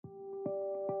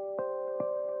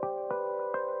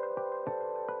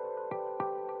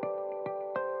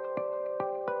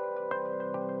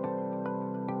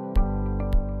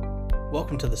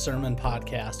Welcome to the Sermon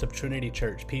Podcast of Trinity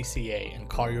Church PCA in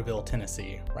Collierville,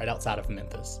 Tennessee, right outside of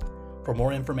Memphis. For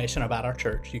more information about our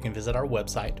church, you can visit our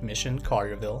website,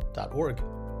 missioncollierville.org.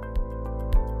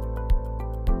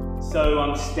 So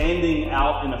I'm standing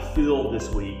out in a field this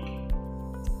week,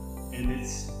 and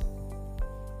it's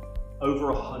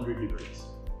over 100 degrees.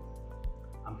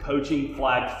 I'm coaching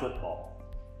flag football,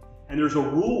 and there's a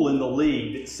rule in the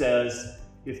league that says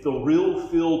if the real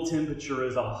field temperature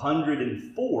is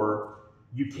 104,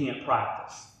 you can't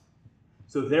practice.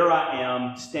 So there I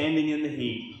am, standing in the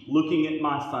heat, looking at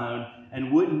my phone,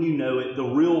 and wouldn't you know it, the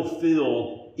real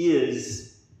field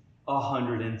is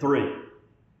 103.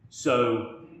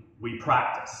 So we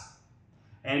practice.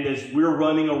 And as we're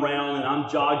running around and I'm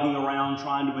jogging around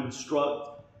trying to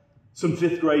instruct some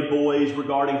fifth grade boys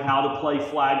regarding how to play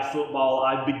flag football,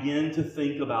 I begin to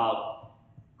think about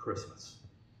Christmas.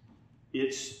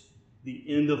 It's the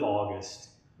end of August.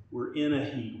 We're in a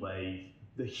heat wave.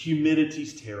 The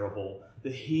humidity's terrible.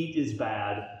 The heat is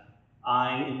bad.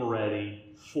 I am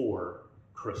ready for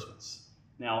Christmas.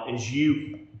 Now, as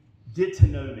you get to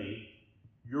know me,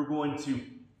 you're going to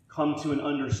come to an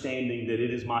understanding that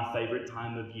it is my favorite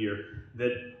time of year,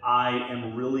 that I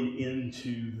am really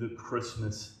into the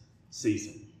Christmas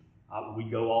season. We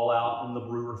go all out in the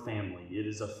Brewer family. It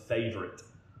is a favorite.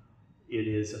 It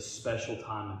is a special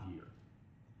time of year.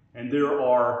 And there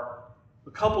are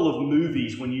a couple of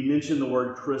movies, when you mention the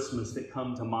word Christmas, that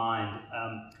come to mind.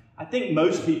 I think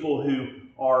most people who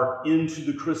are into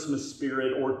the Christmas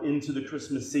spirit or into the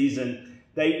Christmas season,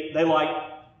 they like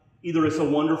either It's a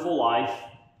Wonderful Life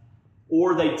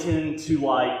or they tend to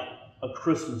like A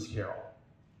Christmas Carol.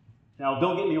 Now,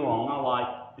 don't get me wrong, I like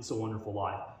It's a Wonderful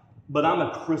Life, but I'm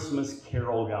a Christmas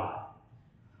Carol guy.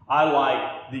 I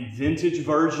like the vintage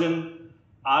version.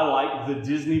 I like the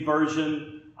Disney version.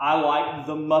 I like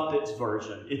the Muppets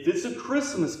version. If it's a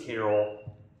Christmas Carol,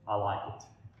 I like it.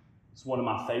 It's one of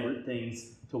my favorite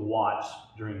things to watch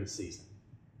during the season.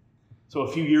 So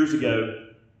a few years ago,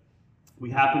 we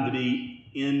happened to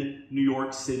be in New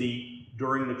York City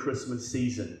during the Christmas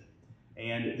season,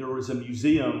 and there was a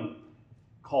museum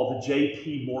called the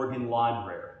J.P. Morgan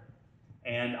Library.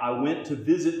 And I went to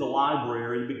visit the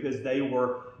library because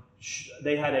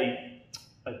they had a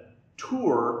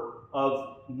tour of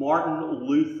Martin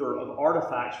Luther, of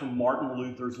artifacts from Martin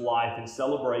Luther's life in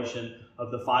celebration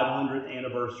of the 500th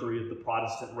anniversary of the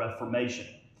Protestant Reformation.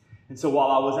 And so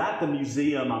while I was at the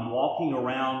museum, I'm walking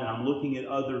around and I'm looking at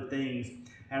other things,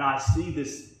 and I see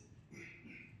this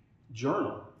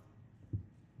journal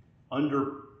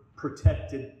under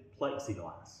protected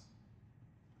plexiglass.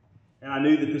 And I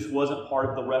knew that this wasn't part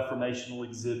of the Reformational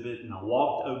exhibit, and I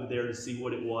walked over there to see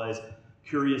what it was.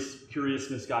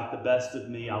 Curiousness got the best of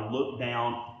me. I looked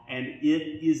down, and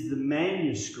it is the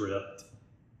manuscript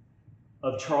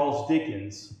of Charles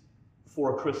Dickens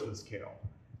for A Christmas Carol.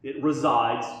 It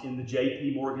resides in the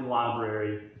J.P. Morgan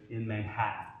Library in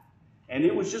Manhattan. And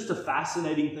it was just a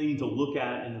fascinating thing to look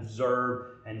at and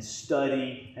observe and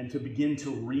study and to begin to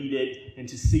read it and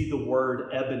to see the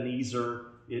word Ebenezer.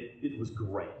 It was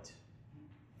great.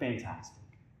 Fantastic.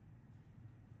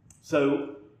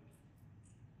 So,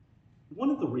 one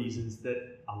of the reasons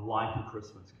that I like A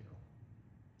Christmas Carol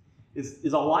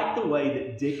is I like the way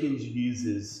that Dickens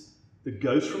uses the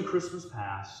Ghost from Christmas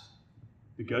Past,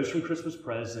 the Ghost from Christmas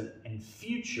Present, and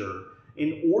future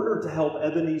in order to help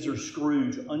Ebenezer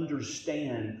Scrooge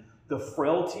understand the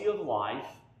frailty of life,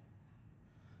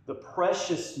 the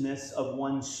preciousness of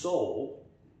one's soul,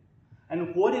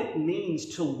 and what it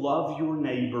means to love your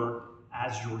neighbor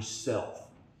as yourself.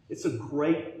 It's a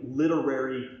great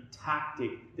literary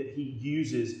tactic that he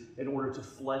uses in order to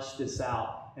flesh this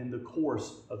out in the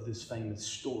course of this famous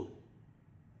story.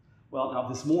 Well, now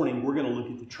this morning we're going to look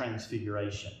at the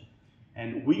Transfiguration.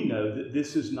 And we know that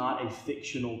this is not a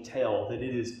fictional tale, that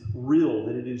it is real,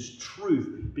 that it is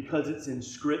truth, because it's in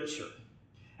Scripture.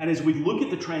 And as we look at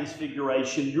the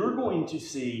Transfiguration, you're going to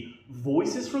see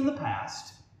voices from the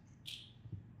past,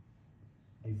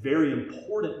 a very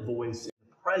important voice in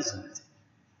the present,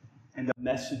 and a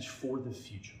message for the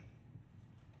future.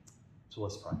 So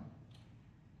let's pray.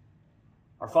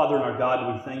 Our Father and our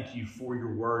God, we thank you for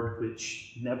your word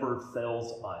which never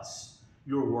fails us,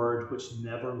 your word which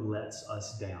never lets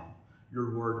us down,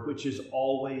 your word which is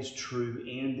always true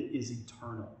and is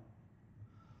eternal.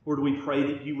 Lord, we pray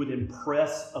that you would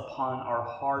impress upon our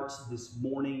hearts this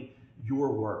morning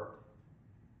your word,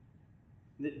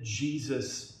 that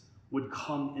Jesus would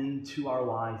come into our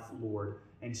life, Lord,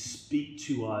 and speak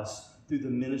to us through the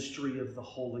ministry of the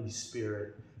Holy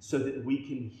Spirit so that we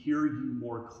can hear you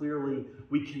more clearly,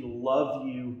 we can love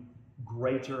you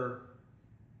greater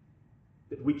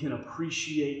that we can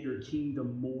appreciate your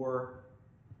kingdom more,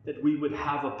 that we would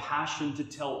have a passion to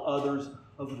tell others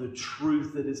of the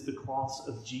truth that is the cross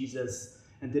of Jesus,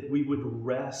 and that we would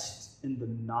rest in the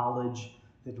knowledge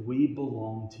that we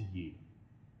belong to you.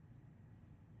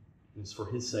 And it's for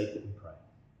his sake that we pray.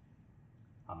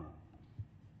 Amen.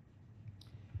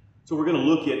 So we're going to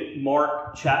look at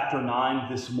Mark chapter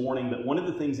 9 this morning, but one of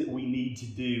the things that we need to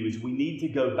do is we need to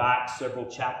go back several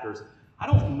chapters. I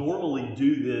don't normally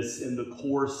do this in the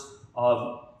course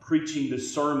of preaching the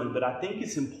sermon, but I think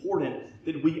it's important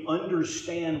that we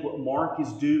understand what Mark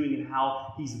is doing and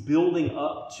how he's building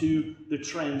up to the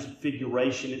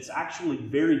transfiguration. It's actually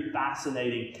very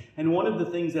fascinating. And one of the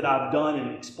things that I've done in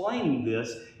explaining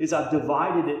this is I've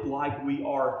divided it like we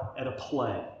are at a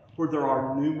play, where there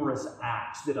are numerous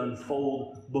acts that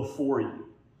unfold before you.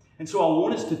 And so I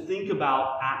want us to think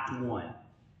about Act 1.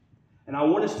 And I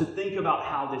want us to think about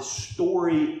how this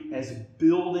story is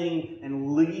building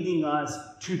and leading us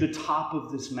to the top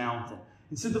of this mountain.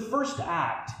 And so the first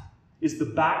act is the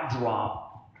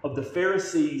backdrop of the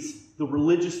Pharisees, the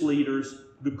religious leaders,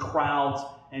 the crowds,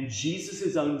 and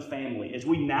Jesus' own family. As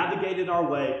we navigated our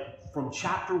way from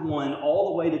chapter 1 all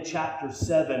the way to chapter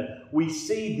 7, we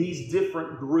see these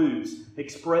different groups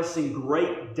expressing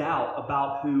great doubt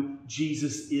about who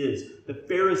Jesus is. The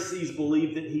Pharisees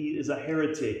believe that he is a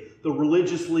heretic. The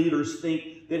religious leaders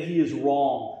think that he is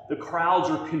wrong. The crowds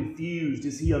are confused.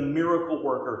 Is he a miracle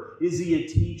worker? Is he a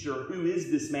teacher? Who is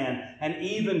this man? And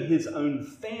even his own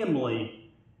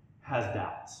family has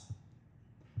doubts.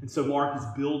 And so Mark is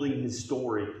building his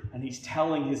story, and he's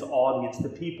telling his audience, the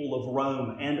people of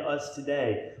Rome and us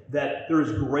today, that there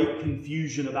is great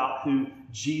confusion about who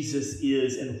Jesus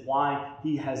is and why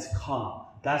he has come.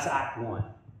 That's Act 1.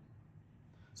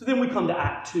 So then we come to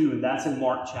Act 2, and that's in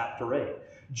Mark chapter 8.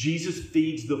 Jesus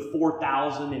feeds the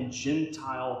 4,000 in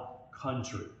Gentile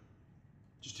country.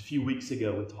 Just a few weeks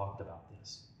ago, we talked about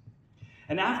this.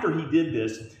 And after he did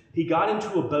this, he got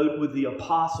into a boat with the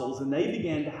apostles, and they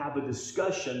began to have a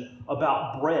discussion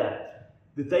about bread,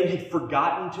 that they had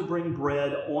forgotten to bring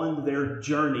bread on their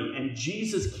journey. And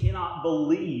Jesus cannot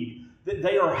believe that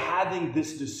they are having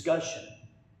this discussion.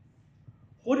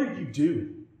 What are you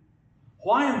doing?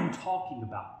 Why are you talking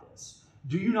about this?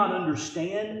 Do you not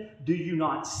understand? Do you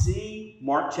not see?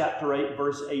 Mark chapter 8,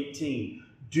 verse 18.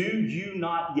 Do you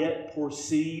not yet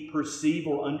perceive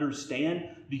or understand?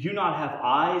 Do you not have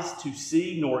eyes to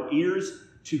see nor ears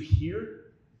to hear?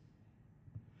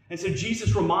 And so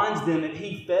Jesus reminds them that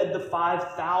he fed the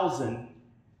 5,000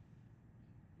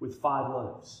 with 5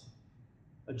 loaves,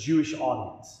 a Jewish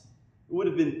audience. It would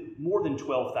have been more than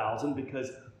 12,000 because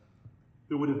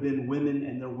there would have been women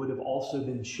and there would have also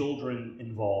been children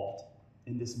involved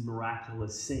in this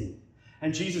miraculous scene.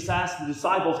 And Jesus asked the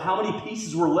disciples how many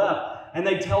pieces were left, and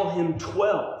they tell him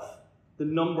 12, the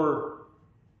number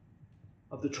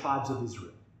of the tribes of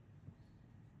Israel.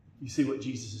 You see what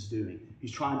Jesus is doing.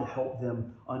 He's trying to help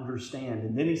them understand.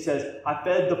 And then he says, I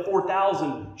fed the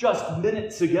 4,000 just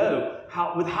minutes ago.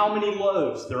 With how many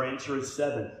loaves? Their answer is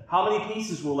 7. How many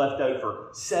pieces were left over?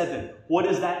 7. What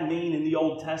does that mean in the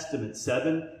Old Testament?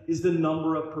 7 is the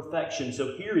number of perfection.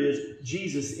 So here is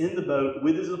Jesus in the boat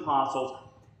with his apostles,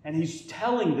 and he's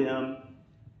telling them,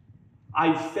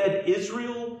 I've fed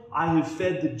Israel, I have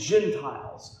fed the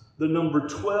Gentiles. The number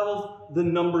 12, the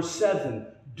number 7.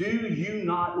 Do you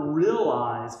not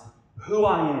realize who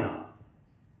I am?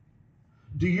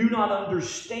 Do you not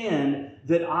understand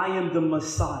that I am the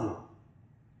Messiah?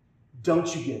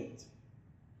 Don't you get it?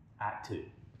 Act 2.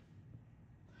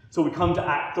 So we come to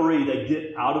Act 3. They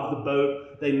get out of the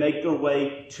boat. They make their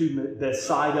way to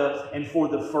Bethsaida. And for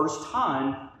the first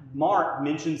time, Mark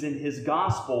mentions in his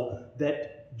gospel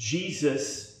that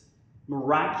Jesus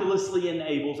miraculously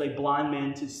enables a blind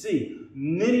man to see.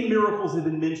 Many miracles have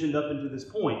been mentioned up until this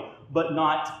point, but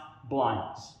not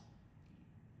blindness.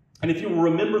 And if you will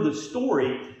remember the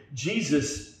story,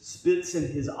 Jesus spits in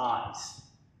his eyes.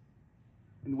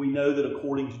 And we know that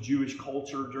according to Jewish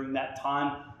culture during that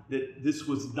time, that this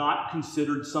was not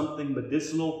considered something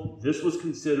medicinal. This was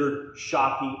considered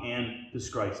shocking and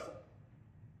disgraceful,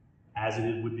 as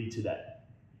it would be today.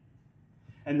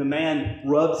 And the man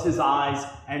rubs his eyes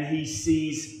and he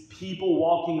sees people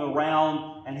walking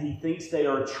around and he thinks they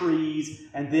are trees.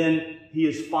 And then he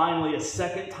is finally a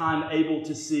second time able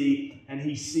to see, and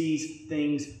he sees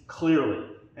things clearly.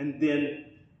 And then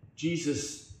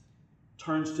Jesus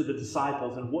turns to the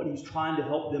disciples, and what he's trying to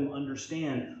help them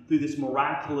understand through this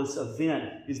miraculous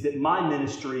event is that my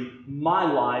ministry,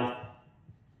 my life,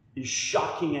 is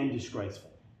shocking and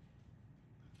disgraceful.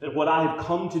 That what I have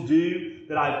come to do,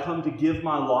 that I have come to give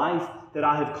my life, that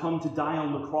I have come to die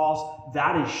on the cross,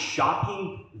 that is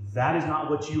shocking. That is not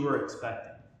what you were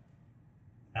expecting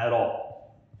at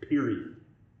all. Period.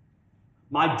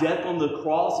 My death on the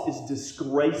cross is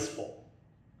disgraceful.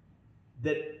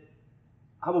 That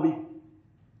I will be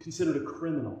considered a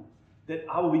criminal. That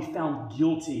I will be found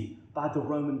guilty by the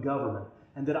Roman government.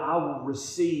 And that I will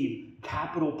receive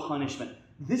capital punishment.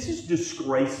 This is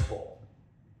disgraceful.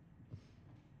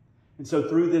 And so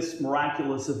through this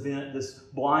miraculous event, this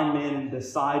blind man in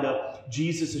Bethsaida,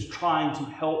 Jesus is trying to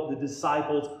help the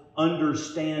disciples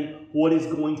understand what is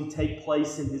going to take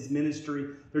place in his ministry.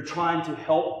 They're trying to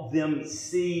help them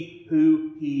see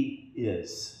who he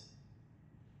is.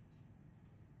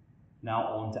 Now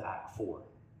on to Act 4.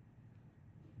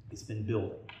 It's been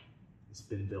building. It's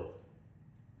been building.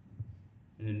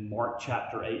 And in Mark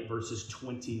chapter 8, verses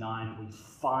 29, we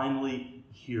finally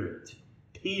hear it.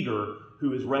 Peter,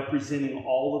 who is representing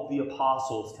all of the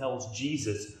apostles, tells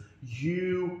Jesus,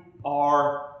 "You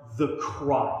are the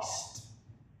Christ."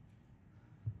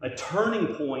 A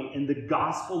turning point in the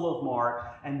Gospel of Mark,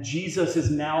 and Jesus is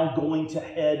now going to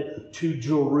head to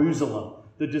Jerusalem.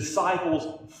 The disciples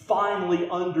finally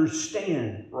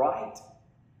understand, right?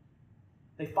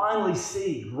 They finally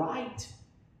see, right?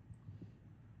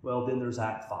 Well, then there's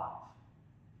Act 5.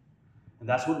 And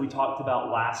that's what we talked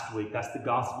about last week. That's the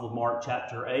Gospel of Mark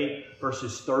chapter 8,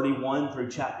 verses 31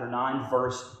 through chapter 9,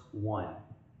 verse 1.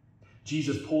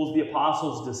 Jesus pulls the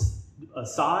apostles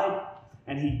aside,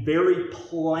 and he very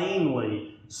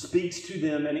plainly speaks to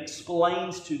them and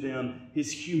explains to them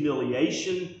his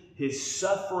humiliation, his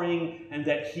suffering, and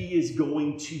that he is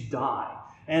going to die.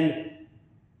 And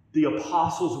the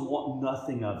apostles want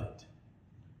nothing of it.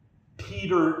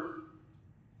 Peter,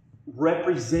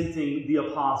 representing the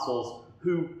apostles,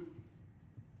 who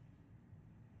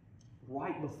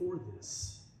right before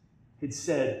this had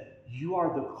said, "You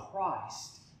are the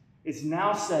Christ," it's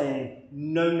now saying,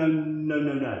 no.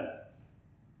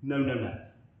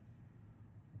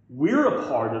 We're a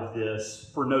part of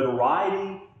this for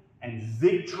notoriety and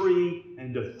victory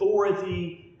and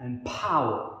authority and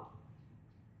power.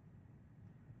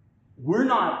 We're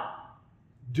not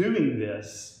doing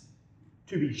this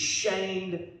to be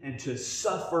shamed and to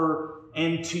suffer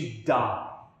and to die.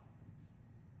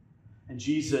 And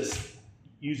Jesus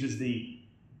uses the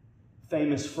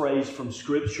famous phrase from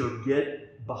Scripture,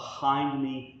 "Get behind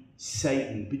me,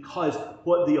 Satan," because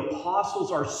what the apostles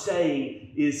are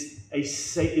saying is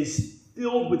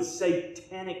filled with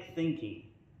satanic thinking.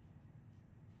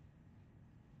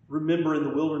 Remember, in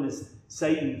the wilderness,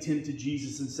 Satan tempted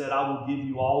Jesus and said, "I will give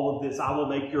you all of this. I will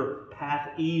make your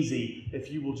path easy if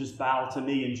you will just bow to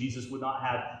me." And Jesus would not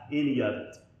have any of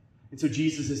it. And so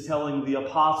Jesus is telling the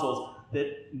apostles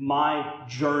that my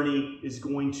journey is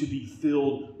going to be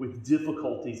filled with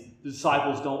difficulties. The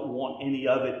disciples don't want any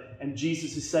of it. And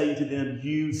Jesus is saying to them,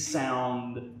 "You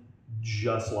sound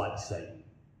just like Satan.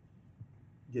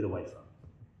 Get away from him."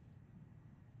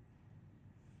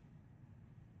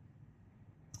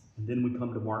 And then we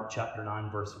come to Mark chapter 9,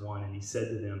 verse 1, and he said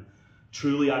to them,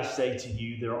 "Truly I say to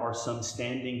you, there are some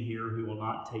standing here who will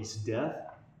not taste death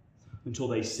until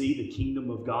they see the kingdom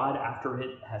of God after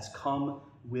it has come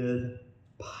with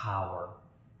power.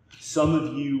 Some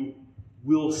of you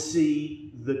will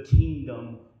see the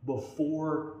kingdom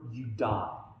before you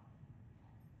die."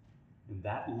 And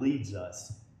that leads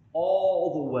us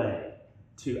all the way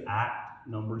to Act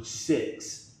number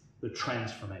 6, the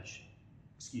transfiguration,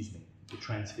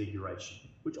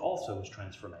 which also is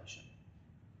transformation.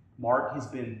 Mark has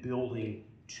been building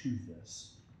to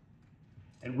this.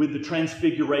 And with the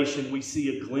transfiguration, we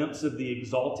see a glimpse of the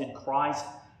exalted Christ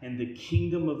and the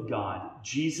kingdom of God.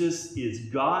 Jesus is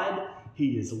God.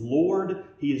 He is Lord.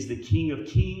 He is the King of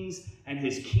Kings. And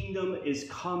his kingdom is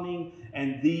coming.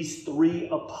 And these three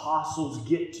apostles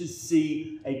get to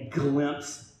see a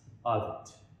glimpse of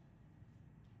it.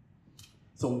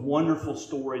 It's a wonderful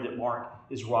story that Mark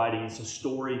is writing. It's a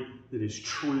story that is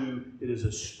true. It is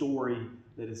a story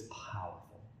that is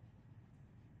powerful.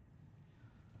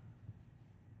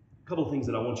 A couple of things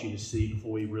that I want you to see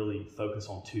before we really focus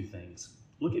on two things.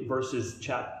 Look at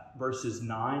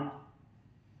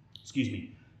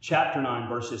chapter 9,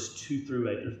 verses 2 through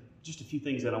 8. There's just a few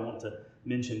things that I want to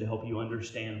mention to help you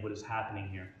understand what is happening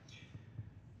here.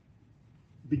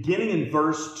 Beginning in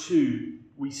verse 2,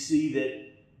 we see that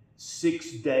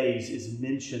 6 days is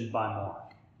mentioned by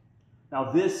Mark.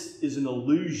 Now, this is an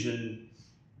allusion.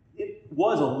 It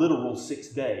was a literal 6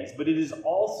 days, but it is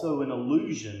also an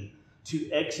allusion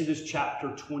to Exodus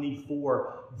chapter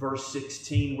 24, verse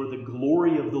 16, where the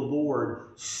glory of the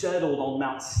Lord settled on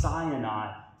Mount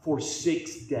Sinai for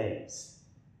 6 days.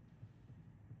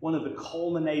 one of the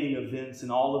culminating events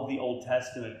in all of the Old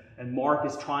Testament. And Mark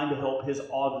is trying to help his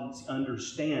audience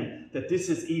understand that this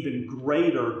is even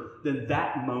greater than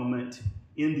that moment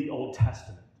in the Old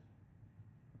Testament.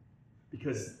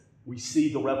 Because we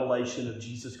see the revelation of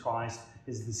Jesus Christ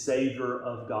as the Savior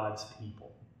of God's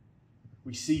people.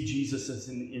 We see Jesus as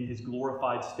in his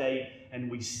glorified state, and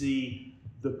we see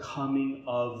the coming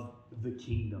of the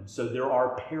kingdom. So there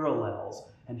are parallels,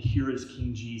 and here is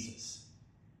King Jesus.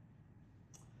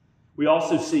 We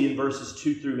also see in verses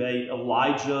 2 through 8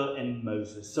 Elijah and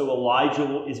Moses. So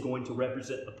Elijah is going to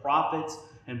represent the prophets,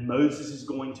 and Moses is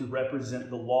going to represent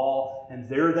the law. And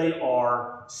there they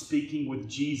are speaking with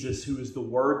Jesus, who is the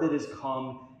Word that has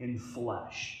come in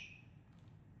flesh.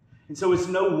 And so it's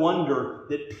no wonder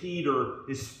that Peter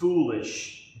is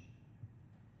foolish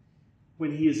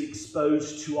when he is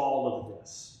exposed to all of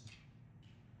this.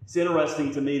 It's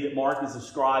interesting to me that Mark is a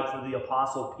scribe for the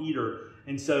Apostle Peter.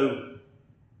 And so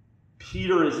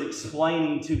Peter is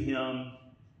explaining to him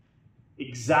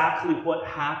exactly what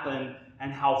happened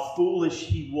and how foolish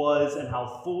he was and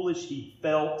how foolish he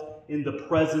felt in the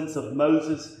presence of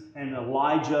Moses and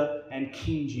Elijah and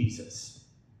King Jesus.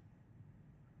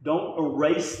 Don't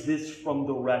erase this from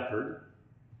the record.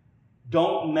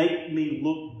 Don't make me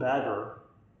look better.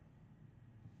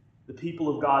 The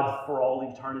people of God for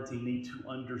all eternity need to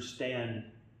understand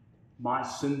my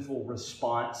sinful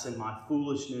response and my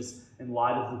foolishness in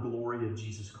light of the glory of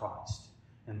Jesus Christ.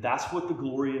 And that's what the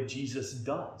glory of Jesus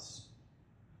does.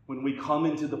 When we come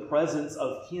into the presence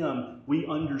of Him, we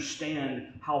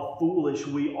understand how foolish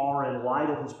we are in light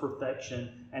of His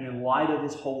perfection and in light of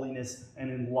His holiness and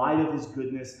in light of His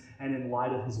goodness and in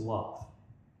light of His love.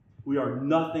 We are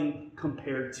nothing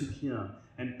compared to Him.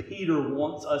 And Peter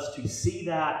wants us to see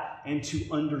that and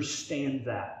to understand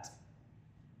that.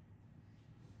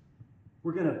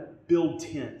 We're going to build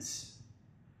tents,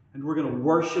 and we're going to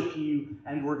worship you,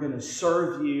 and we're going to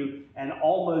serve you, and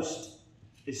almost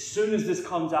as soon as this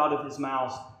comes out of his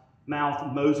mouth,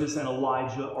 Moses and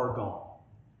Elijah are gone.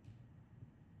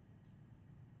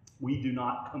 We do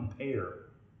not compare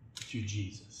to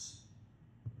Jesus.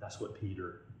 That's what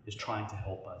Peter is trying to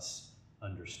help us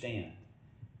understand.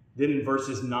 Then in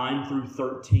verses 9 through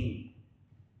 13,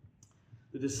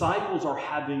 the disciples are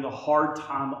having a hard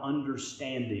time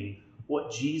understanding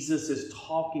what Jesus is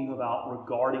talking about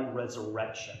regarding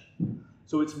resurrection.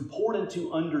 So it's important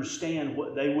to understand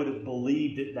what they would have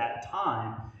believed at that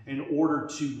time in order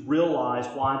to realize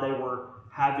why they were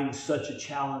having such a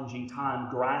challenging time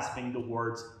grasping the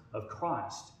words of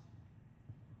Christ.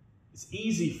 It's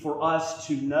easy for us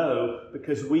to know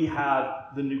because we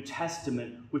have the New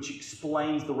Testament, which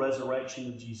explains the resurrection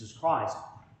of Jesus Christ.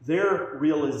 Their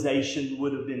realization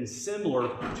would have been similar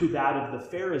to that of the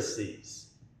Pharisees.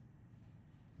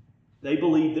 They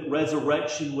believed that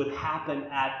resurrection would happen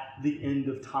at the end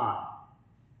of time.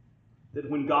 That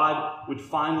when God would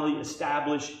finally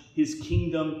establish His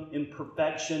kingdom in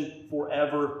perfection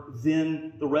forever,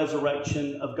 then the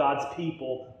resurrection of God's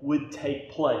people would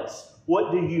take place.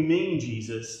 What do you mean,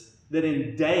 Jesus, that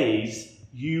in days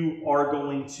you are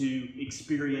going to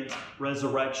experience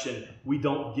resurrection? We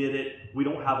don't get it. We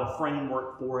don't have a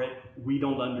framework for it. We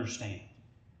don't understand.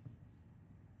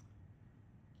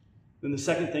 Then the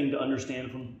second thing to understand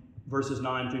from verses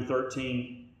 9 through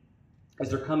 13, as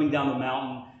they're coming down the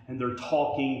mountain and they're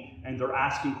talking and they're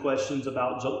asking questions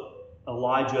about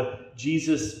Elijah,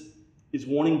 Jesus is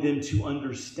wanting them to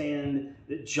understand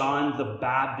that John the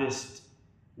Baptist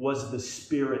was the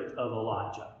spirit of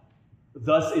Elijah.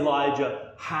 Thus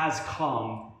Elijah has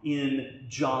come in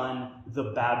John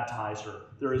the Baptizer.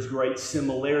 There is great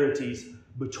similarities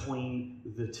between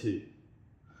the two.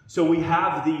 So we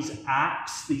have these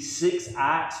acts, these 6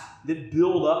 acts that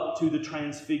build up to the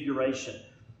transfiguration.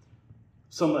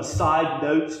 Some aside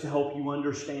notes to help you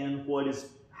understand what is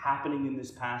happening in this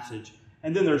passage.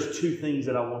 And then there's 2 things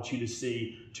that I want you to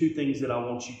see, 2 things that I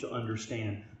want you to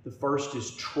understand. The first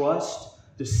is trust.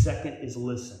 The second is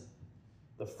listen.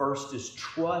 The first is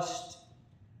trust,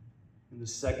 and the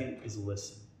second is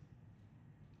listen.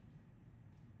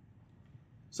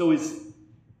 So as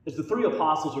the 3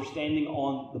 apostles are standing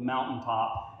on the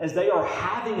mountaintop, as they are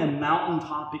having a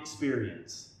mountaintop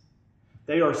experience,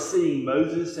 they are seeing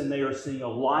Moses and they are seeing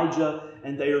Elijah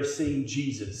and they are seeing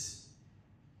Jesus.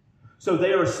 So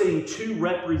they are seeing 2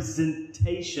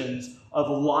 representations of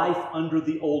life under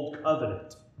the old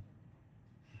covenant.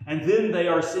 And then they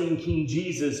are seeing King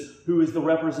Jesus, who is the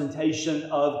representation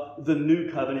of the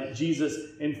new covenant. Jesus,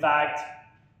 in fact,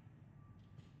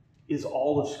 is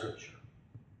all of Scripture.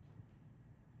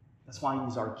 That's why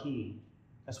He's our King.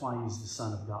 That's why He's the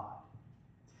Son of God.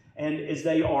 And as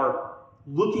they are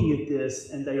looking at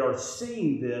this and they are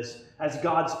seeing this as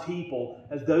God's people,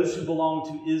 as those who belong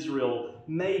to Israel,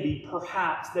 maybe,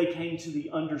 perhaps they came to the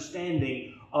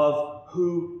understanding of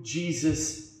who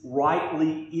Jesus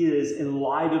rightly is in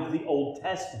light of the Old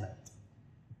Testament.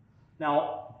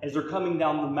 Now, as they're coming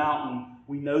down the mountain,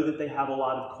 we know that they have a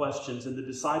lot of questions, and the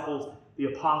disciples, the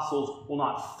apostles, will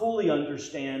not fully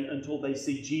understand until they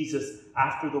see Jesus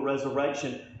after the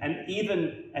resurrection. And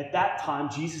even at that time,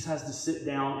 Jesus has to sit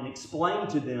down and explain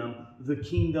to them the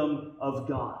kingdom of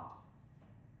God.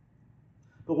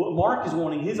 But what Mark is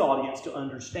wanting his audience to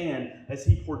understand as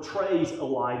he portrays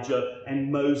Elijah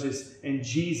and Moses and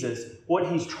Jesus, what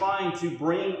he's trying to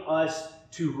bring us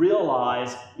to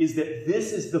realize is that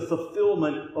this is the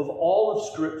fulfillment of all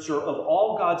of Scripture, of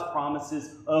all God's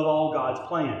promises, of all God's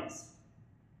plans.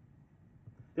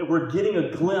 That we're getting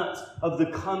a glimpse of the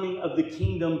coming of the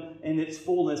kingdom in its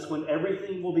fullness, when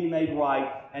everything will be made right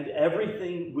and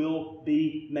everything will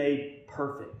be made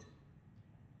perfect.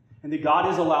 And that God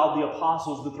has allowed the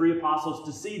apostles, the three apostles,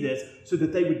 to see this so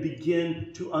that they would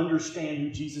begin to understand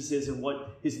who Jesus is and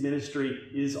what his ministry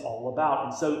is all about.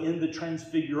 And so in the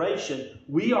Transfiguration,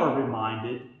 we are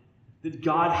reminded that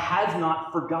God has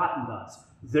not forgotten us.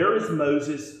 There is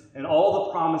Moses and all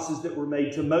the promises that were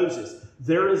made to Moses.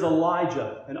 There is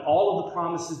Elijah and all of the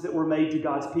promises that were made to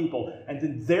God's people. And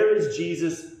then there is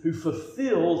Jesus who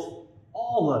fulfills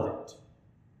all of it.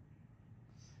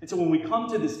 And so when we come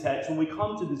to this text, when we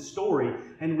come to this story,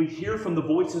 and we hear from the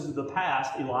voices of the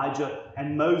past, Elijah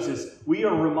and Moses, we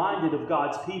are reminded of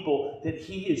God's people that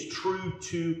he is true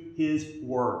to his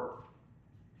word.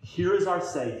 Here is our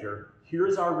Savior. Here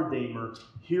is our Redeemer.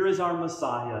 Here is our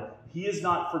Messiah. He has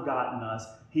not forgotten us.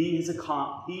 He has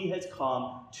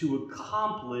come to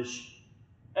accomplish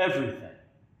everything.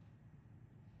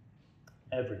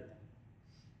 Everything.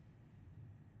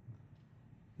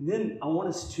 And then I want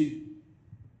us to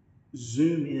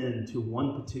zoom in to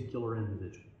one particular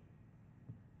individual.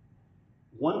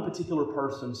 One particular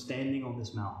person standing on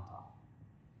this mountaintop.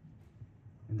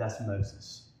 And that's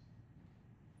Moses.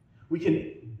 We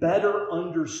can better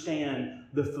understand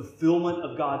the fulfillment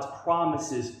of God's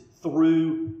promises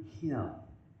through him.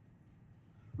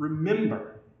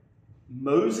 Remember,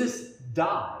 Moses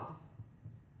died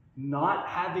not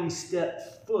having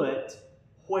stepped foot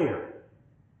where?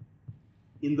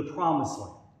 In the Promised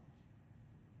Land.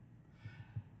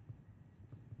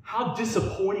 How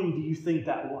disappointing do you think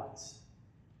that was?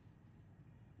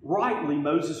 Rightly,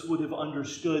 Moses would have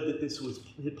understood that this was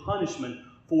punishment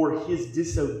for his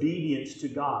disobedience to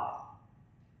God.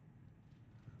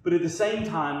 But at the same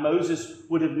time, Moses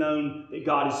would have known that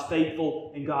God is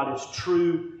faithful, and God is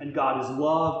true, and God is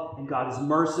love, and God is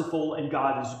merciful, and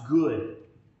God is good.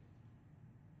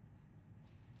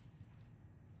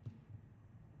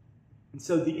 And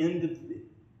so the end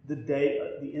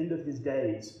of his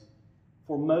days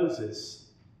for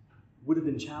Moses would have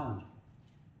been challenging.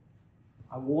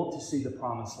 I want to see the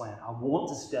Promised Land. I want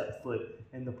to step foot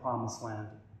in the Promised Land.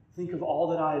 Think of all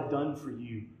that I have done for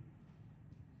you,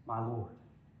 my Lord.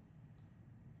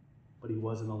 But he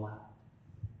wasn't allowed.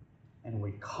 And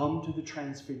we come to the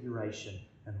Transfiguration,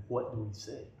 and what do we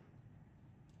see?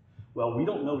 Well, we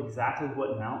don't know exactly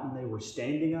what mountain they were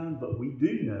standing on, but we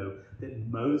do know that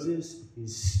Moses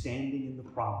is standing in the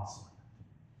Promised Land.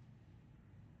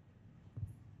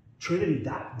 Trinity,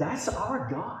 that's our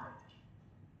God.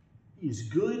 He is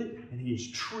good, and he is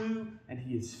true, and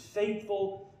he is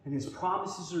faithful, and his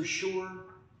promises are sure.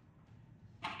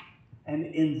 And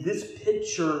in this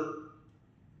picture,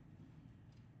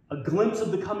 a glimpse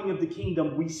of the coming of the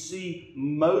kingdom, we see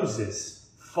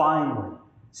Moses finally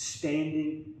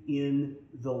standing in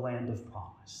the land of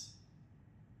promise,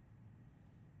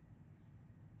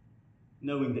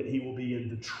 knowing that he will be in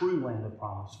the true land of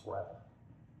promise forever.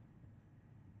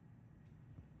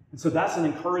 And so that's an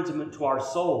encouragement to our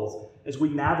souls as we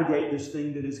navigate this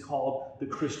thing that is called the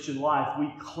Christian life.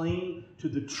 We cling to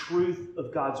the truth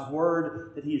of God's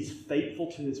word, that he is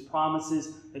faithful to his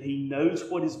promises, that he knows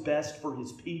what is best for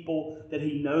his people, that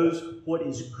he knows what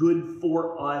is good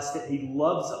for us, that he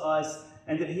loves us,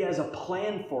 and that he has a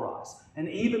plan for us. And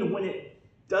even when it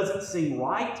doesn't seem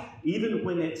right, even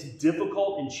when it's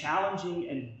difficult and challenging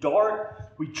and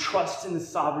dark, we trust in the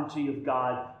sovereignty of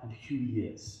God and who he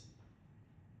is.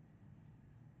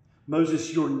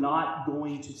 Moses, you're not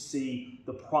going to see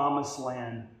the Promised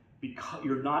Land because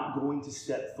you're not going to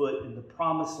step foot in the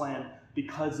Promised Land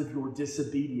because of your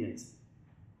disobedience.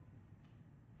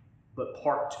 But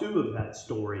part 2 of that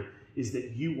story is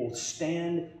that you will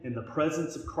stand in the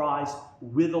presence of Christ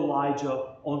with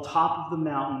Elijah on top of the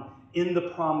mountain in the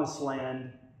Promised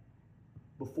Land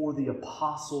before the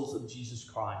apostles of Jesus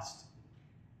Christ.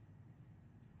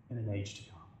 in an age to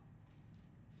come.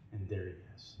 And there he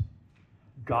is.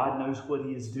 God knows what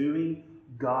he is doing.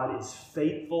 God is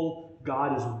faithful.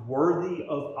 God is worthy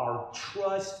of our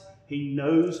trust. He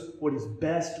knows what is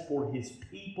best for his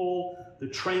people. The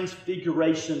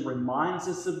Transfiguration reminds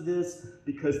us of this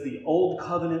because the old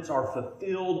covenants are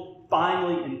fulfilled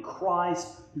finally in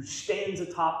Christ, who stands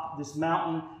atop this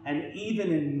mountain. And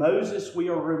even in Moses, we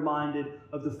are reminded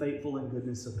of the faithful and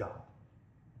goodness of God.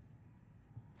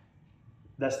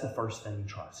 That's the first thing,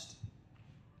 trust.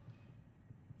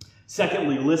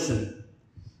 Secondly, listen.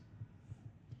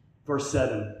 Verse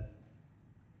 7.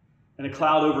 And a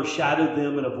cloud overshadowed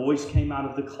them, and a voice came out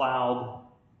of the cloud.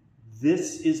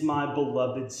 This is my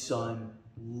beloved Son.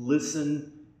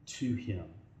 Listen to him.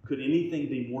 Could anything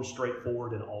be more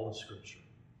straightforward in all of Scripture?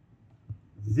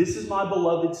 This is my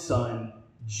beloved Son,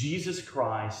 Jesus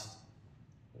Christ.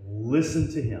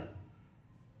 Listen to him.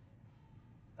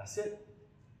 That's it.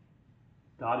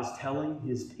 God is telling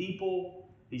his people,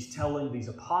 he's telling these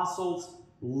apostles,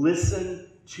 listen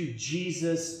to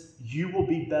Jesus. You will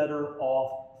be better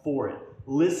off for it.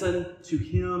 Listen to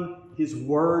him. His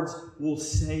words will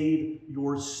save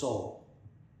your soul.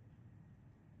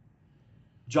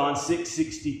 John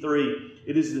 6:63,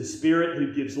 it is the Spirit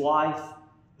who gives life.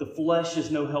 The flesh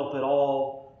is no help at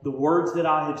all. The words that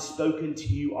I have spoken to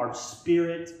you are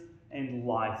spirit and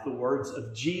life. The words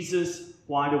of Jesus.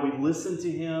 Why do we listen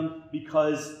to him?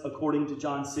 Because according to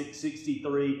John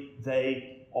 6:63,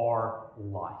 they are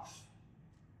life.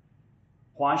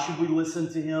 Why should we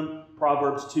listen to him?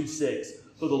 Proverbs 2:6.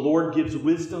 For the Lord gives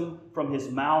wisdom, from his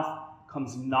mouth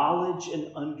comes knowledge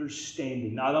and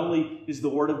understanding. Not only is the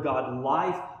Word of God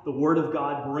life, the Word of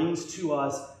God brings to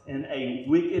us in a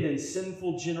wicked and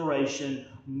sinful generation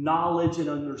knowledge and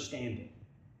understanding.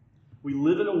 We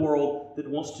live in a world that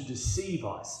wants to deceive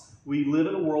us. We live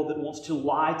in a world that wants to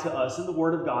lie to us, and the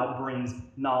Word of God brings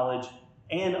knowledge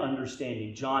and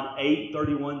understanding. John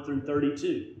 8:31 through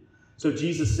 32. So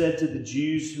Jesus said to the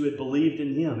Jews who had believed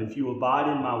in him, if you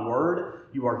abide in my word,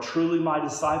 you are truly my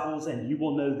disciples, and you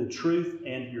will know the truth.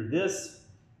 And hear this,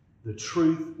 the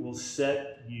truth will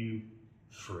set you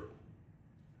free.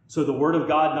 So the word of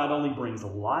God not only brings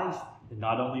life, it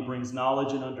not only brings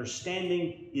knowledge and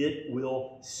understanding, it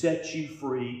will set you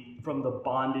free from the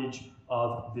bondage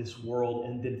of this world.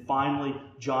 And then finally,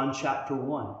 John chapter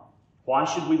 1. Why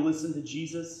should we listen to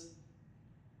Jesus?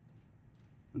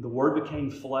 And the Word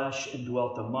became flesh and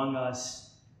dwelt among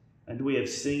us, and we have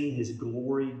seen his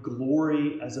glory,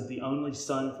 glory as of the only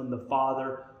Son from the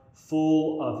Father,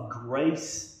 full of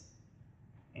grace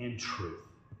and truth.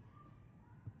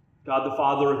 God the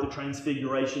Father at the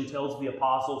Transfiguration tells the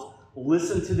apostles,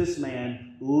 listen to this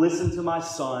man, listen to my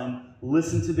Son,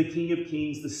 listen to the King of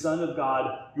Kings, the Son of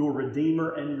God, your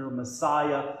Redeemer and your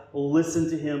Messiah. Listen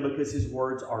to him because his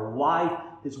words are life.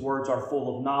 His words are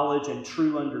full of knowledge and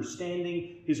true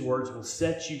understanding. His words will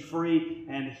set you free,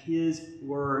 and his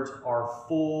words are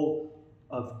full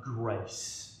of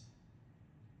grace.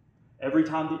 Every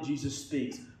time that Jesus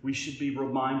speaks, we should be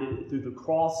reminded through the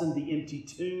cross and the empty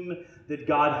tomb that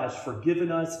God has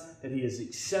forgiven us, that he has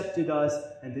accepted us,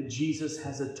 and that Jesus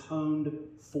has atoned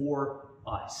for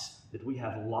us, that we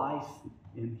have life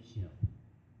in him.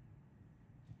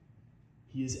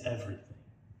 He is everything.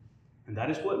 And that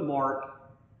is what Mark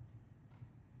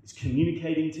is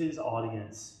communicating to his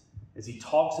audience as he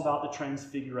talks about the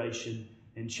Transfiguration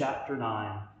in chapter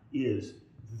 9 is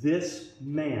this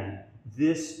man,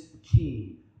 this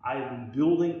king. I have been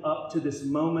building up to this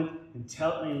moment and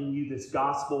telling you this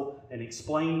gospel and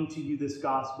explaining to you this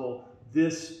gospel.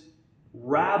 This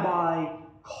rabbi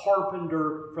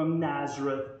carpenter from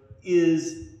Nazareth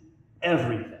is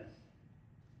everything.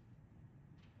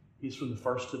 He's from the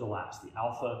first to the last, the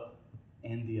Alpha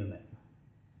and the Omega.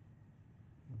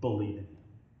 Believe in him.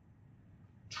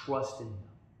 Trust in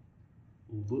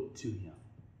him. Look to him.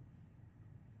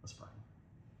 Let's pray.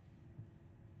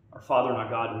 Our Father and our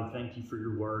God, we thank you for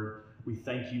your word. We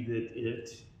thank you that it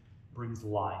brings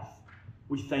life.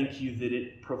 We thank you that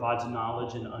it provides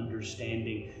knowledge and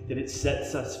understanding, that it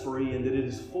sets us free, and that it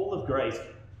is full of grace.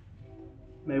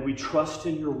 May we trust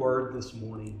in your word this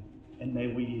morning, and may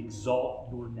we exalt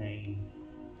your name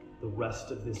the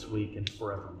rest of this week and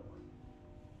forevermore.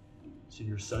 It's in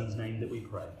your Son's name that we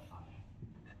pray.